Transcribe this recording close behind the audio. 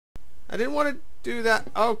I didn't want to do that.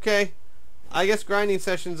 Okay. I guess grinding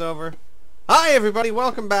session's over. Hi, everybody.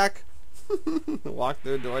 Welcome back. Walk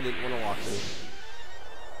through the door I didn't want to walk through.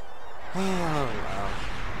 Oh, wow.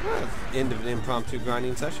 Well, end of an impromptu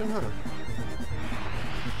grinding session, huh?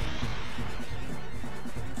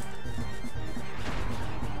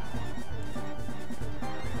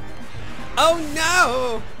 Oh,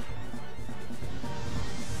 no!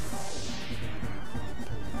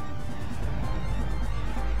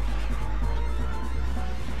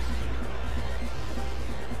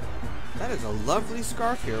 That is a lovely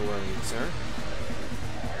scarf you're wearing, sir.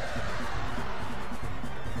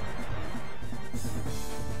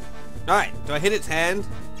 Alright, do I hit its hand?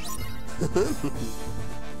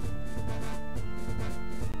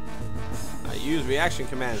 I use reaction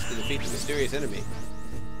commands to defeat the mysterious enemy.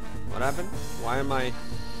 What happened? Why am I...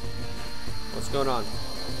 What's going on?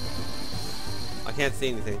 I can't see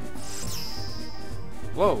anything.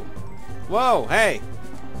 Whoa! Whoa! Hey!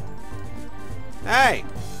 Hey!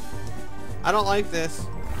 I don't like this.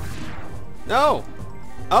 No!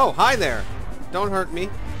 Oh, hi there! Don't hurt me,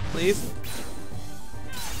 please.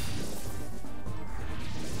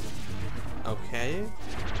 Okay.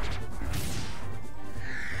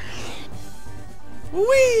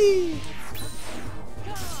 Whee!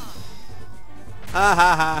 Ha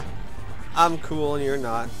ha ha. I'm cool and you're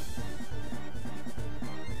not.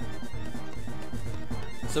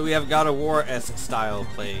 So we have God of War-esque style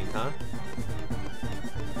playing, huh?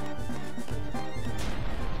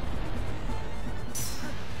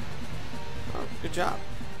 Oh, good job.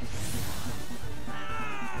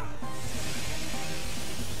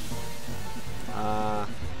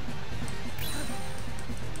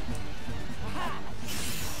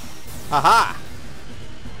 Haha!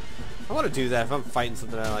 I want to do that if I'm fighting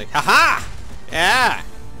something I like. Haha! Yeah!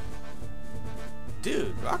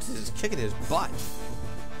 Dude, Roxas is kicking his butt.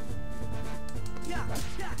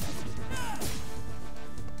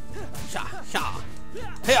 Sha, sha.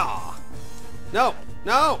 Hiya! No!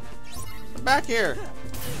 No! Come back here!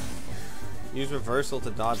 Use reversal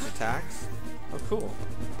to dodge attacks. Oh, cool.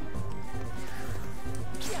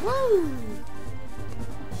 Woo!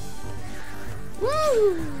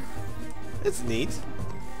 Woo! It's neat.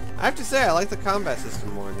 I have to say, I like the combat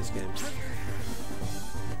system more in this game.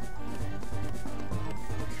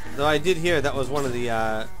 Though I did hear that was one of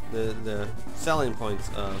the selling points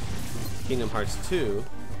of Kingdom Hearts 2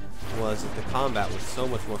 was that the combat was so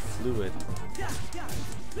much more fluid.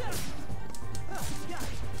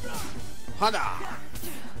 Hada!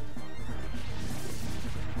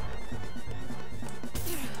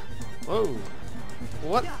 Whoa!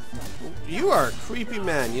 What? You are a creepy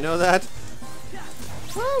man. You know that?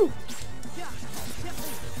 Woo!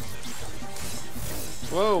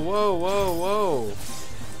 Whoa, whoa, whoa, whoa.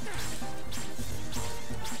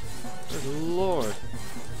 Good Lord.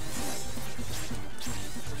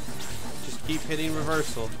 Just keep hitting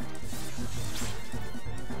reversal.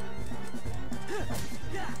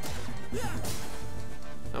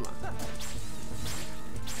 Come on.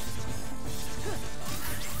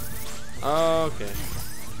 Okay.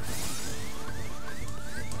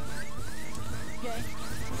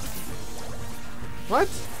 What?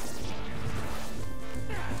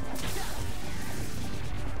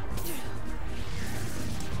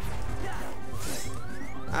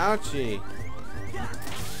 Ouchie.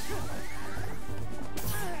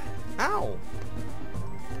 Ow.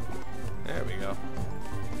 There we go.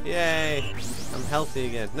 Yay. I'm healthy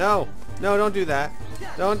again. No. No, don't do that.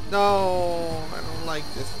 Don't. No. I don't like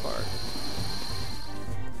this part.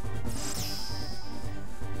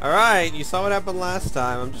 Alright, you saw what happened last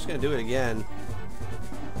time. I'm just gonna do it again.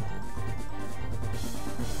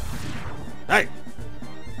 Hey!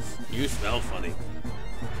 You smell funny.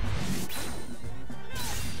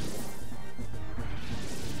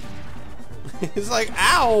 It's like,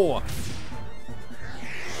 ow!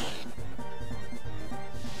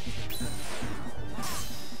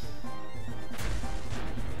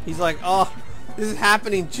 He's like, oh, this is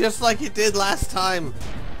happening just like it did last time.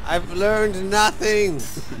 I've learned nothing.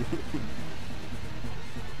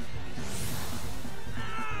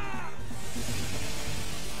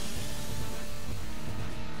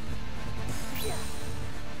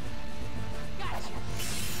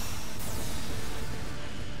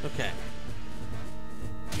 Okay.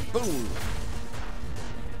 Boom.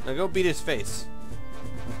 Now go beat his face.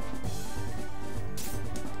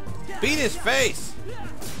 Beat his face!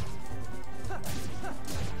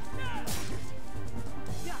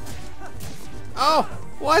 Oh!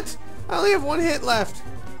 What? I only have one hit left.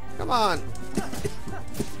 Come on.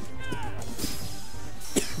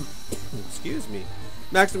 Excuse me.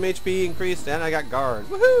 Maximum HP increased and I got guard.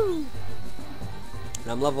 Woohoo!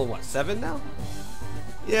 And I'm level, what, 7 now?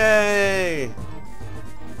 Yay!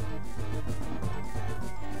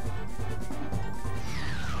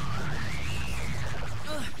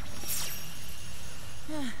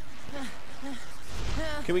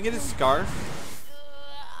 Can we get his scarf?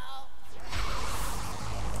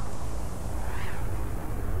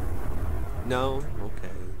 No? Okay.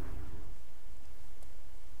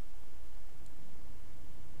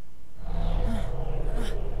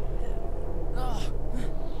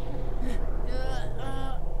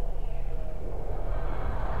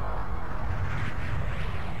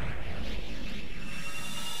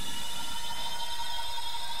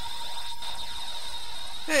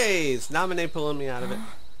 Hey, it's Naminé pulling me out of it.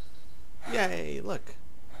 Yay, look.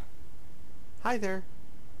 Hi there.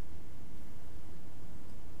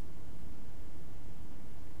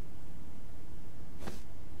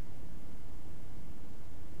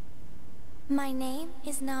 My name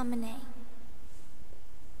is Naminé.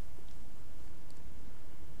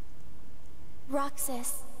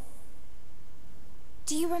 Roxas.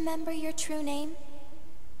 Do you remember your true name?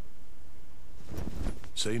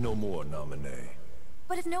 Say no more, Naminé.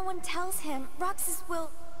 But if no one tells him, Roxas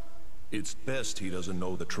will... It's best he doesn't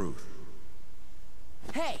know the truth.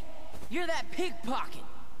 Hey, you're that pickpocket.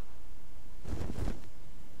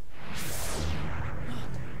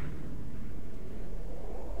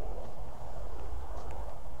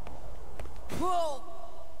 Whoa!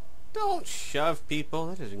 Don't shove people.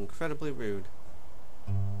 That is incredibly rude.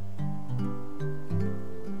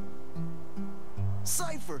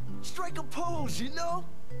 Cypher, strike a pose, you know?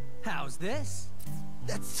 How's this?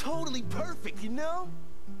 That's totally perfect, you know?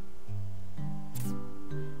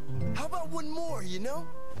 How about one more, you know?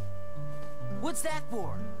 What's that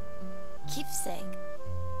for? Keepsake.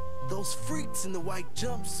 Those freaks in the white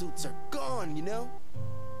jumpsuits are gone, you know?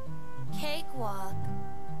 Cakewalk.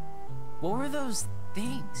 What were those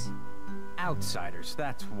things? Outsiders,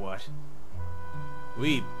 that's what.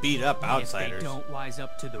 We beat up If outsiders. they don't wise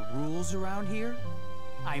up to the rules around here,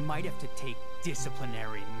 I might have to take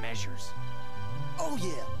disciplinary measures. Oh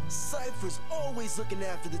yeah, Cypher's always looking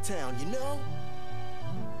after the town, you know?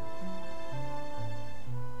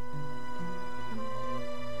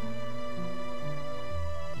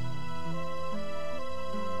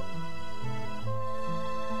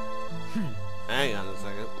 Hang on a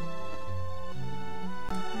second.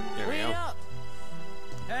 There we Wait go. up!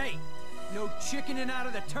 Hey, no chickening out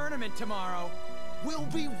of the tournament tomorrow. We'll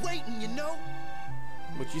be waiting, you know?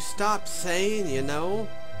 Would you stop saying, you know?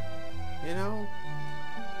 You know?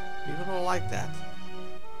 People don't like that.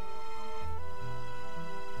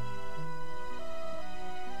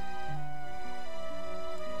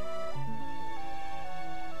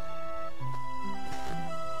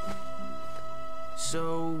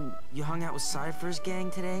 So, you hung out with Cypher's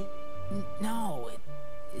gang today? No,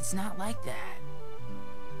 it's not like that.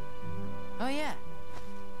 Oh yeah.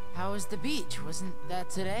 How was the beach? Wasn't that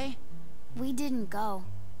today? We didn't go.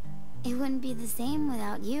 It wouldn't be the same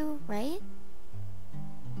without you, right?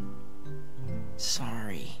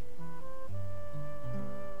 Sorry.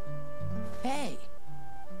 Hey,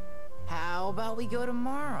 how about we go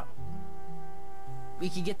tomorrow? We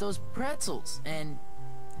could get those pretzels and...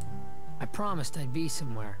 I promised I'd be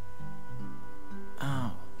somewhere.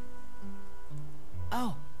 Oh.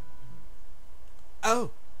 Oh.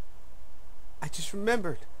 Oh! I just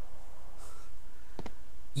remembered.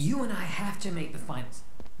 You and I have to make the finals.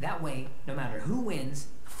 That way, no matter who wins,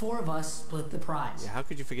 4 of us split the prize. Yeah, how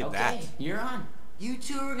could you forget Okay, that? you're on. You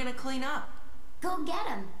two are gonna clean up. Go get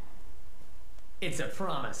him. It's a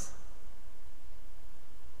promise.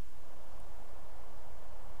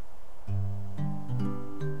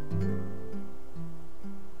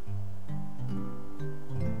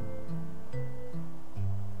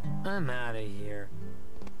 I'm out of here.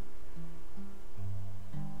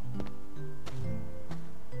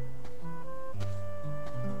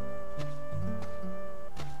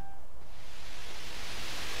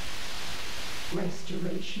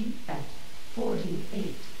 Restoration at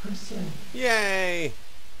 48%. Yay!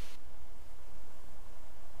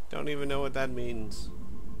 Don't even know what that means.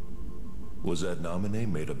 Was that Naminé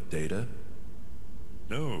made of data?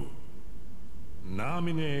 No.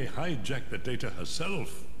 Naminé hijacked the data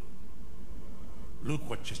herself. Look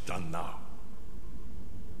what she's done now.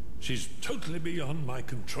 She's totally beyond my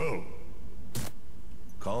control.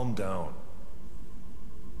 Calm down.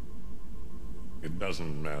 It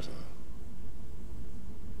doesn't matter.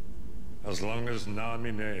 As long as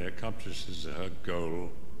Naminé accomplishes her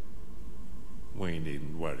goal, we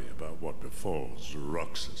needn't worry about what befalls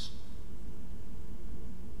Roxas.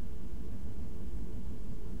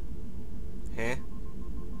 Huh?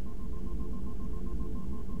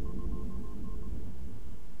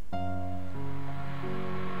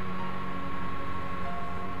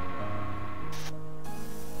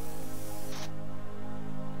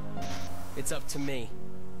 It's up to me.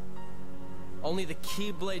 Only the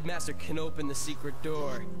Keyblade Master can open the secret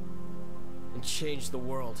door and change the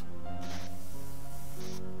world.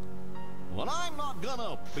 Well, I'm not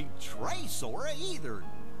gonna betray Sora either.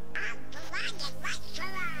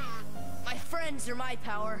 My friends are my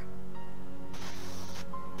power.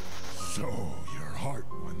 So your heart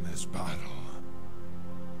won this battle.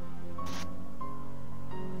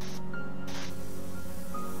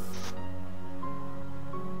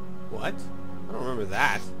 What? I don't remember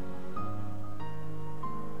that.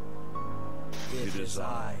 It is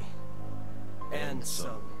I,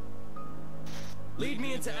 Ansem. Lead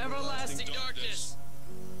me into everlasting darkness.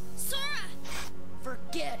 Sora!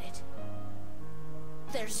 Forget it.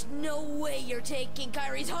 There's no way you're taking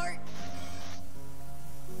Kairi's heart.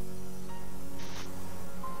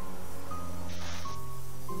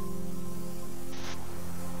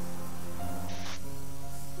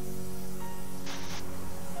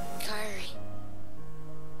 Kairi.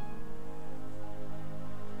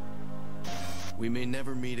 We may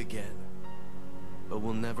never meet again, but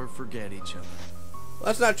we'll never forget each other. Well,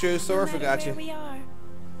 that's not true. Sora no forgot matter you. where we are,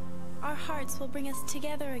 our hearts will bring us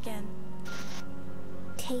together again.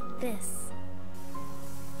 Take this.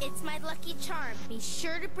 It's my lucky charm. Be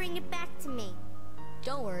sure to bring it back to me.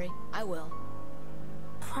 Don't worry, I will.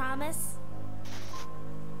 Promise?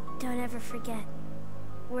 Don't ever forget.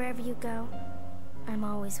 Wherever you go, I'm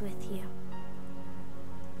always with you.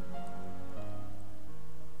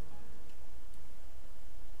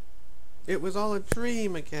 It was all a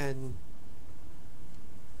dream again.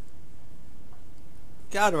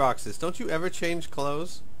 God, Roxas, don't you ever change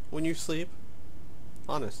clothes when you sleep?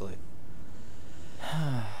 Honestly.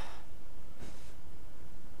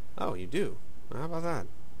 Oh, you do? How about that?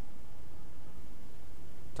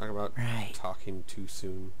 Talk about talking too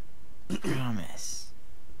soon. Promise.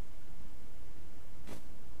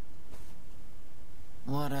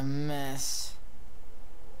 What a mess.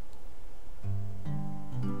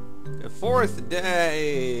 The fourth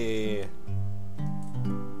day.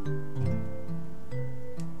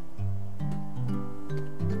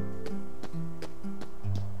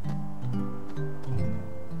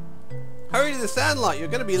 Hurry to the Sandlot, you're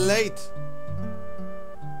gonna be late.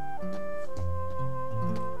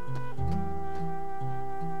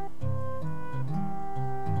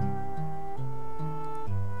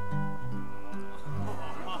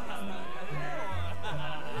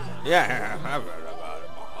 Yeah.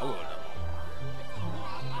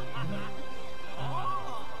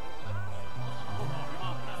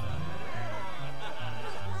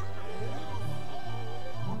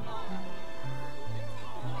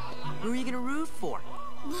 Who are you gonna root for?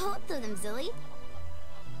 Both of them, Zilly.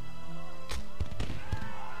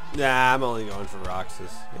 Nah, I'm only going for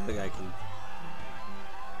Roxas. I think I can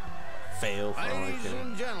fail for all I Ladies can.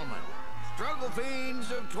 and gentlemen, Struggle Fiends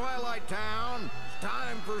of Twilight Town, it's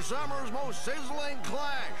time for summer's most sizzling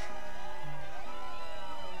clash.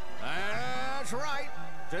 That's right.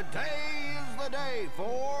 Today is the day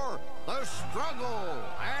for the Struggle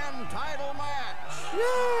and Title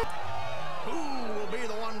Match. Who will be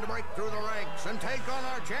the one to break through the ranks and take on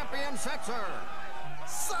our champion Setzer?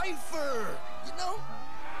 Cypher! You know?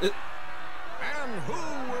 And who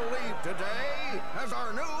will leave today as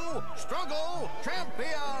our new Struggle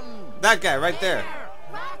champion? That guy right there.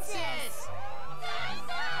 Roxas!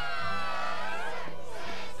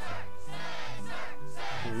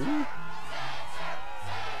 Ooh.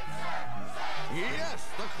 Yes,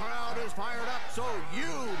 the crowd is fired up, so you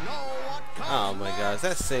know what comes. Oh my gosh,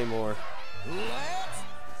 that's Seymour. Let's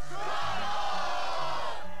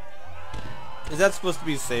Is that supposed to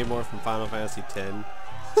be Seymour from Final Fantasy X?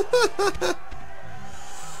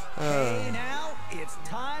 Hey now, it's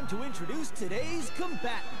time to introduce today's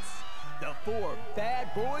combatants. The four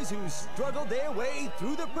bad boys who struggled their way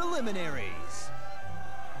through the preliminaries.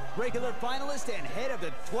 Regular finalist and head of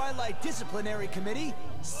the Twilight Disciplinary Committee,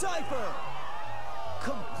 Cypher.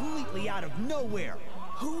 Completely out of nowhere.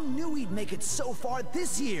 Who knew he'd make it so far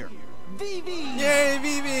this year? Vivi! Yay,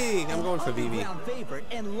 Vivi! I'm going for Vivi. Underground favorite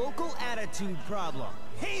and local attitude problem,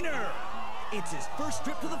 Hayner! It's his first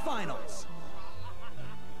trip to the finals.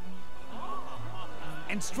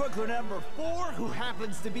 And struggler number 4, who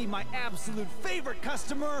happens to be my absolute favorite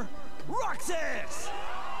customer, Roxas!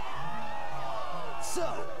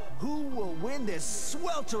 So, who will win this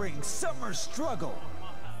sweltering summer struggle?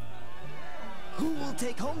 Who will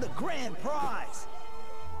take home the grand prize?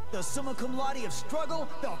 The summa cum laude of struggle,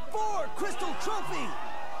 the 4 Crystal Trophy!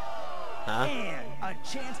 Huh? And a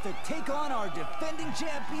chance to take on our defending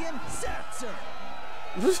champion, Setzer!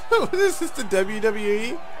 What is this, the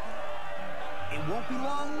WWE? It won't be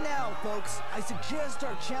long now, folks. I suggest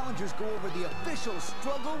our challengers go over the official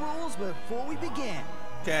struggle rules before we begin.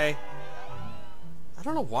 Okay. I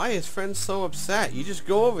don't know why his friend's so upset. You just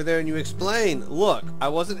go over there and you explain, look, I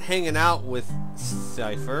wasn't hanging out with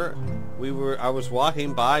Cypher. I was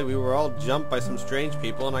walking by, we were all jumped by some strange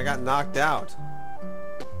people and I got knocked out.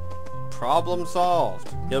 Problem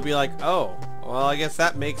solved. He'll be like, oh, well, I guess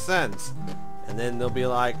that makes sense. And then they'll be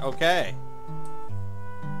like, okay.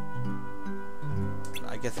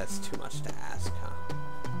 I guess that's too much to ask, huh?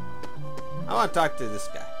 I want to talk to this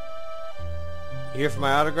guy. You here for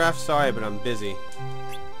my autograph? Sorry, but I'm busy.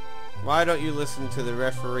 Why don't you listen to the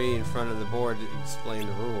referee in front of the board to explain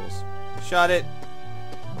the rules? Shut it!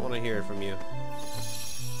 I want to hear it from you.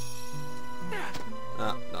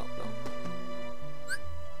 No.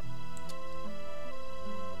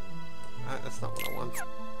 That's not what I want.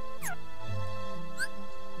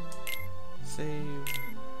 Save.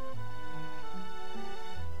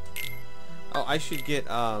 Oh, I should get,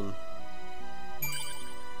 Oh,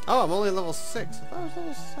 I'm only level 6. I thought I was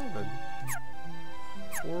level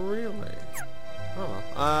 7. Really? Oh.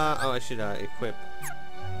 I should, equip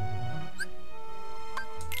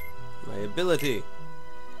my ability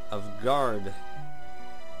of guard.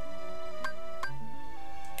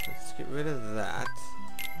 Let's get rid of that.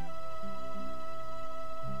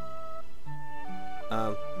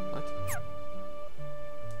 What?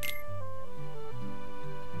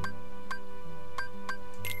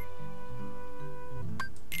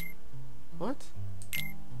 What?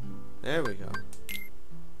 There we go.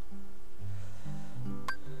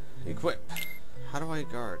 Equip. How do I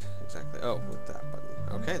guard? Exactly. Oh, with that button.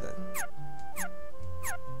 Okay then.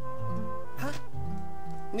 Huh?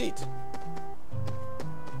 Neat.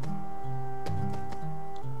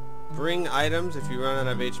 Bring items. If you run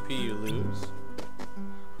out of HP, you lose.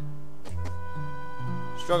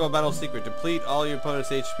 Struggle battle secret. Deplete all your opponent's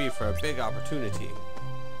HP for a big opportunity.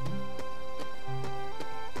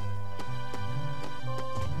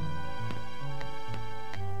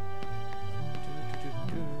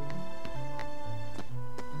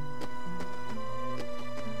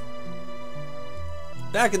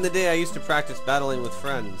 Back in the day, I used to practice battling with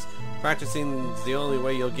friends. Practicing's the only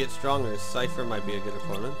way you'll get stronger. Cypher might be a good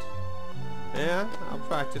opponent. Yeah, I'll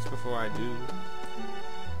practice before I do.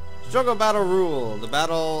 Struggle battle rule. The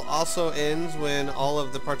battle also ends when all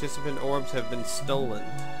of the participant orbs have been stolen.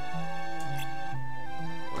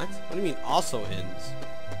 What? What do you mean also ends?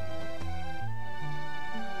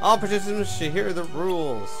 All participants should hear the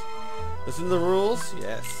rules. Listen to the rules?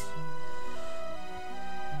 Yes.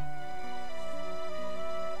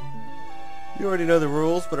 You already know the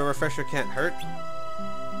rules, but a refresher can't hurt.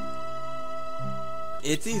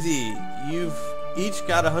 It's easy. You've each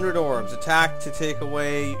got 100 orbs. Attack to take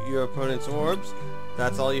away your opponent's orbs.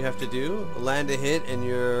 That's all you have to do. Land a hit and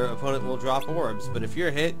your opponent will drop orbs. But if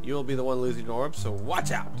you're hit, you'll be the one losing orbs, so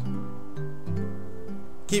watch out.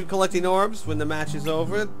 Keep collecting orbs. When the match is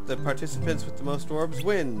over, the participants with the most orbs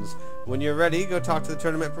wins. When you're ready, go talk to the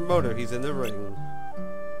tournament promoter. He's in the ring.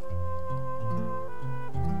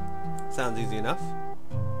 Sounds easy enough.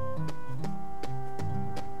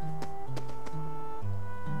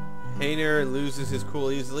 Hayner loses his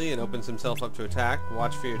cool easily and opens himself up to attack.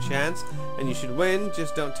 Watch for your chance, and you should win.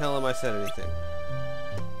 Just don't tell him I said anything.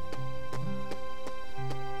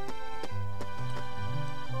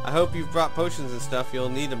 I hope you've brought potions and stuff. You'll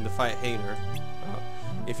need them to fight Hayner.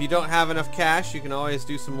 If you don't have enough cash, you can always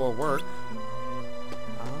do some more work.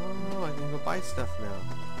 Oh, I can go buy stuff now.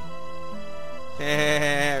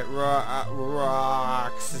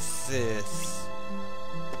 Roxas.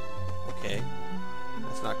 Okay.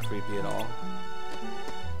 That's not creepy at all.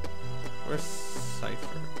 Where's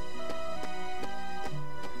Cypher?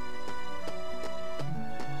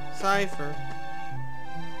 Cypher.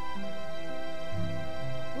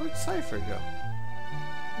 Where'd Cypher go?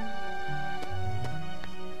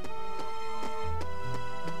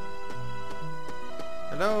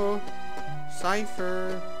 Hello?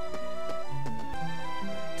 Cypher.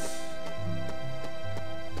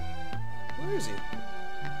 Where is he?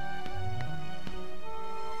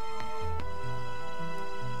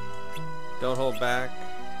 Don't hold back.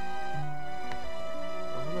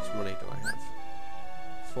 How much money do I have?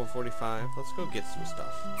 445. Let's go get some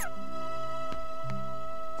stuff.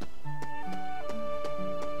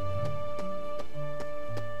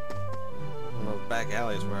 I don't know if back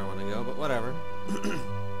alley is where I want to go, but whatever.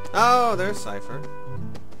 Oh, there's Cypher.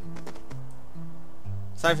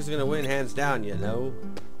 Cypher's gonna win hands down, you know.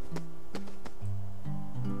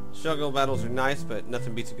 Struggle battles are nice, but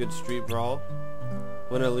nothing beats a good street brawl.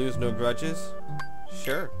 Win or lose, no grudges?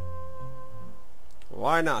 Sure.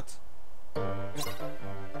 Why not?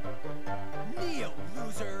 Kneel,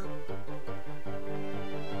 loser.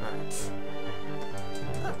 Alright.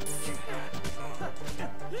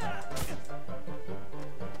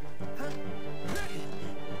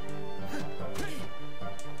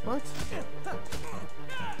 What?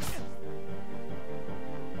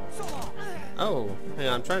 Oh, hey,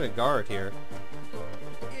 I'm trying to guard here.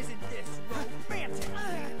 Isn't this romantic?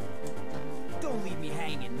 Don't leave me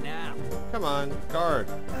hanging now. Come on, guard.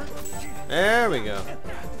 There we go.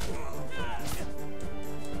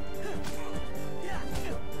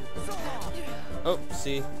 Oh,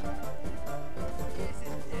 see.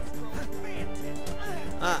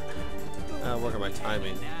 Ah. I'll work on my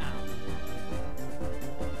timing.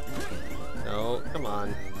 No, come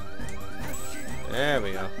on. There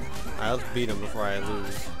we go. Alright, let's beat him before I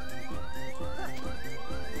lose.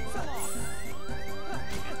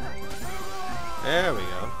 There we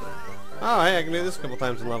go. Oh, hey, I can do this a couple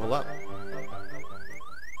times and level up.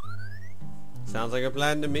 Sounds like a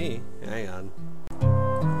plan to me. Hang on.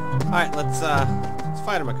 Alright, let's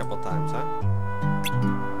fight him a couple times, huh?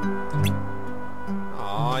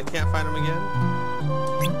 Oh, I can't fight him again?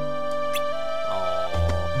 Oh.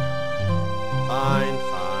 Fine,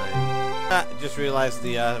 fine. Ah, just realized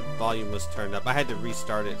the volume was turned up. I had to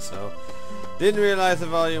restart it, so... Didn't realize the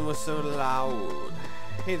volume was so loud.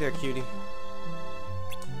 Hey there, cutie.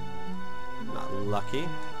 Not lucky.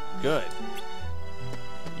 Good.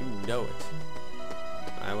 You know it.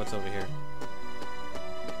 Alright, what's over here?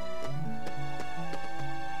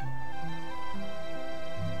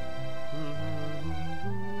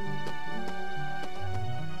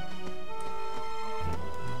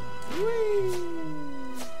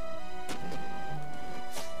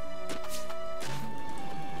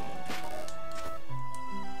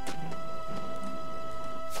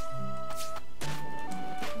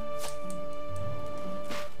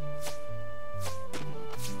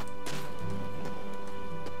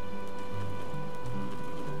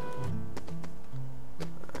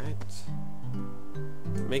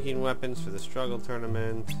 Making weapons for the struggle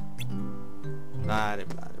tournament. Blah de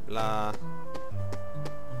blah de blah.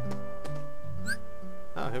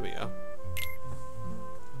 Oh, here we go.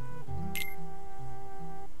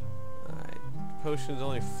 Alright. Potions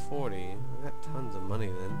only 40. We got tons of money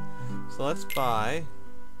then. So let's buy.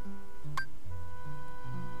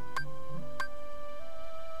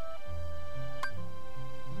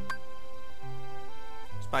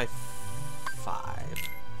 Let's buy 5.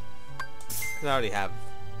 Because I already have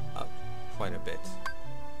quite a bit.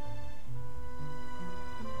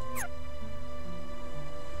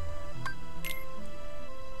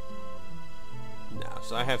 No,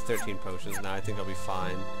 so I have 13 potions now. I think I'll be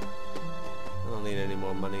fine. I don't need any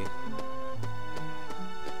more money.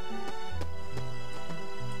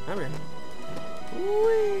 Come here.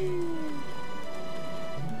 Whee!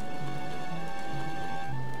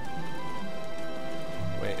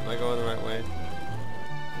 Wait, am I going the right way?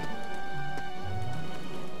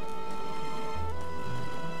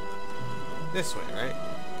 This way, right?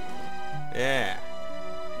 Yeah.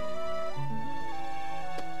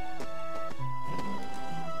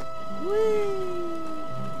 Whee!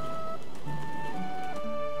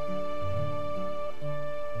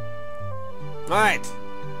 Alright,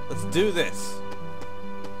 let's do this.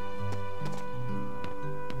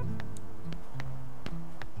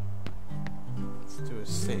 Let's do a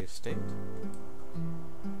save state.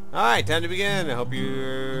 Alright, time to begin. I hope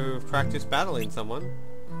you've practiced battling someone.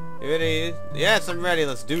 You ready? Yes, I'm ready.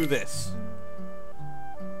 Let's do this.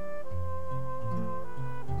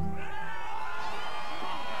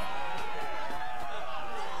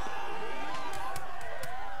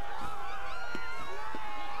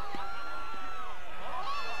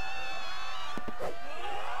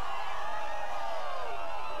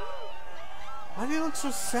 Why do you look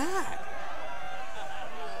so sad?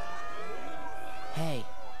 Hey,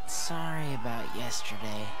 sorry about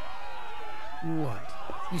yesterday. What?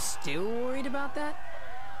 You still worried about that?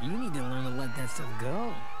 You need to learn to let that stuff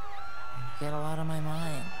go. Get a lot on my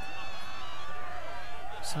mind.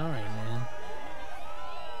 Sorry, man.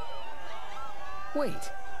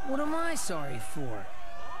 Wait, what am I sorry for?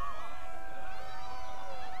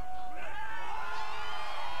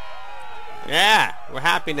 Yeah, we're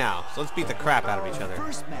happy now. So let's beat the crap out of each other. The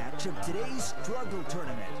first match of today's struggle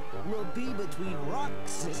tournament will be between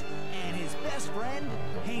Roxas and his best friend,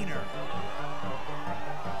 Hayner.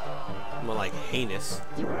 More like heinous.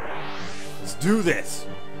 Let's do this.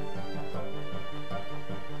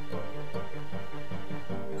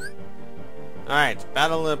 Alright,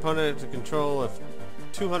 battle the opponent to control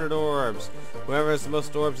 200 orbs. Whoever has the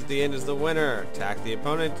most orbs at the end is the winner. Attack the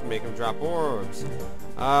opponent and make him drop orbs.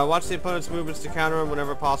 Watch the opponent's movements to counter him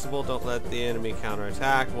whenever possible. Don't let the enemy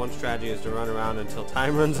counterattack. One strategy is to run around until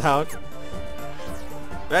time runs out.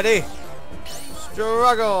 Ready?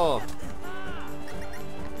 Struggle!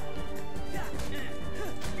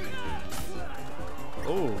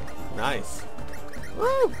 Oh, nice.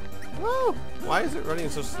 Woo! Woo! Why is it running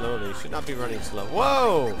so slowly? It should not be running slow.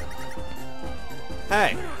 Whoa!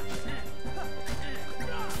 Hey!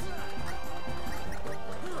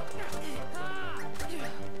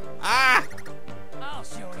 Ah! I'll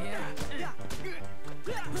show you.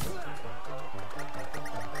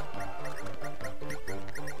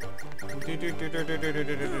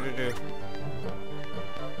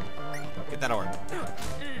 Get that orb.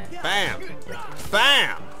 Bam!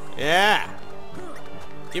 Bam! Yeah!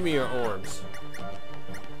 Give me your orbs.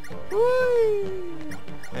 Whee!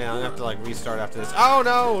 Hey, I'm gonna have to like restart after this. Oh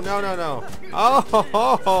no! No, no, no! Oh! Ho,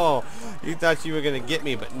 ho, ho. You thought you were gonna get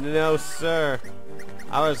me, but no, sir.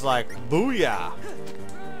 I was like, booyah!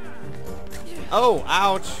 Oh,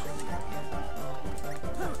 ouch!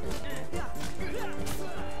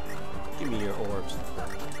 Give me your orbs.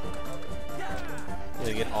 I'm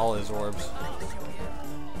gonna get all his orbs.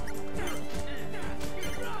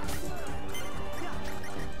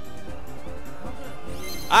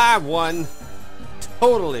 I won!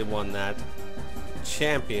 Totally won that.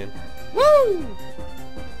 Champion. Woo!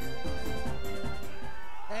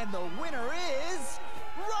 And the winner is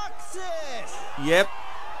Roxas! Yep.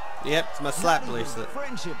 Yep, it's my slap Not even bracelet.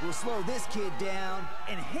 friendship will slow this kid down,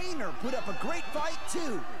 and Hayner put up a great fight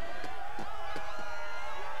too.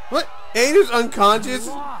 What? Hayner's unconscious?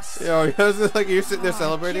 Lost. Yo, it was like you're sitting there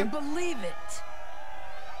celebrating. I can't believe it.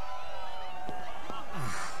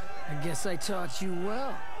 I guess I taught you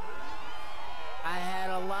well. I had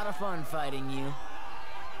a lot of fun fighting you.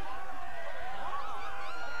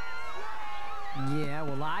 Yeah,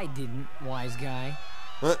 well, I didn't, wise guy.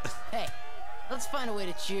 What? Hey, let's find a way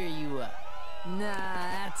to cheer you up. Nah,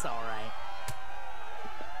 that's alright.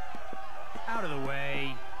 Out of the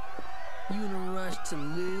way. You in a rush to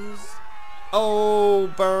lose? Oh,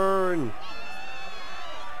 burn!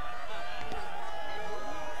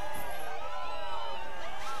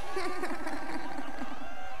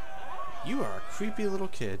 You are a creepy little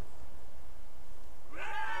kid.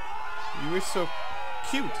 You were so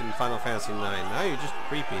cute in Final Fantasy IX. Now you're just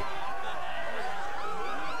creepy.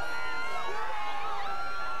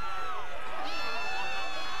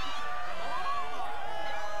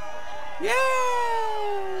 Yeah!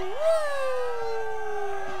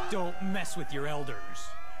 Don't mess with your elders.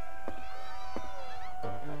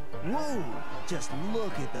 Whoa! Just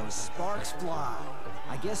look at those sparks fly.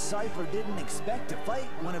 I guess Cypher didn't expect to fight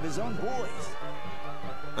one of his own boys.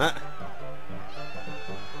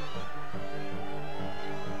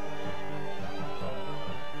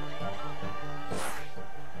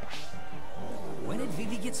 When did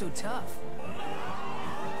Vivi get so tough?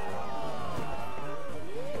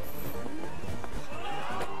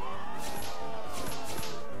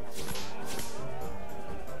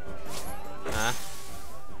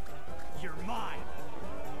 You're mine.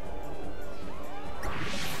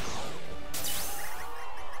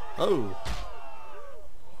 Oh.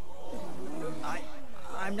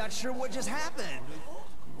 I'm not sure what just happened.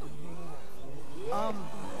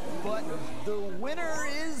 But the winner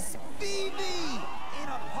is Vivi in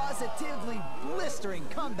a positively blistering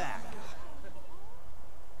comeback.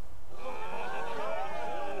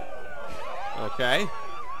 Okay.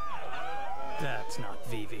 That's not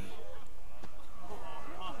Vivi.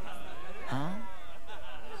 Huh?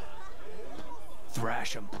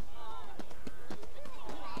 Thrash him.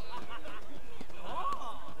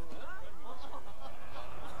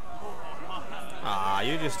 Ah,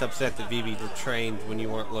 you're just upset that Vivi trained when you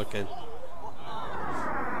weren't looking.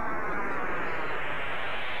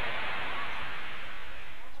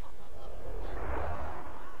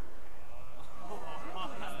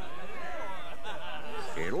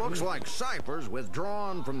 It looks like Cypher's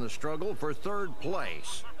withdrawn from the struggle for third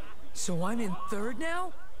place. So I'm in third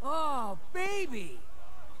now? Oh, baby!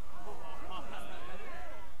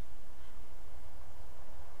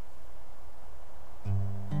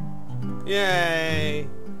 Yay!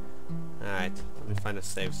 Alright, let me find a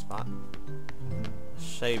save spot.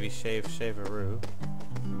 Shaveroo.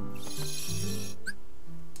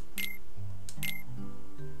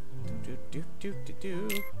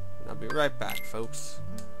 I'll be right back, folks.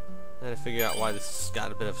 I gotta figure out why this has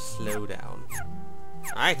got a bit of slowdown.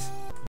 Alright.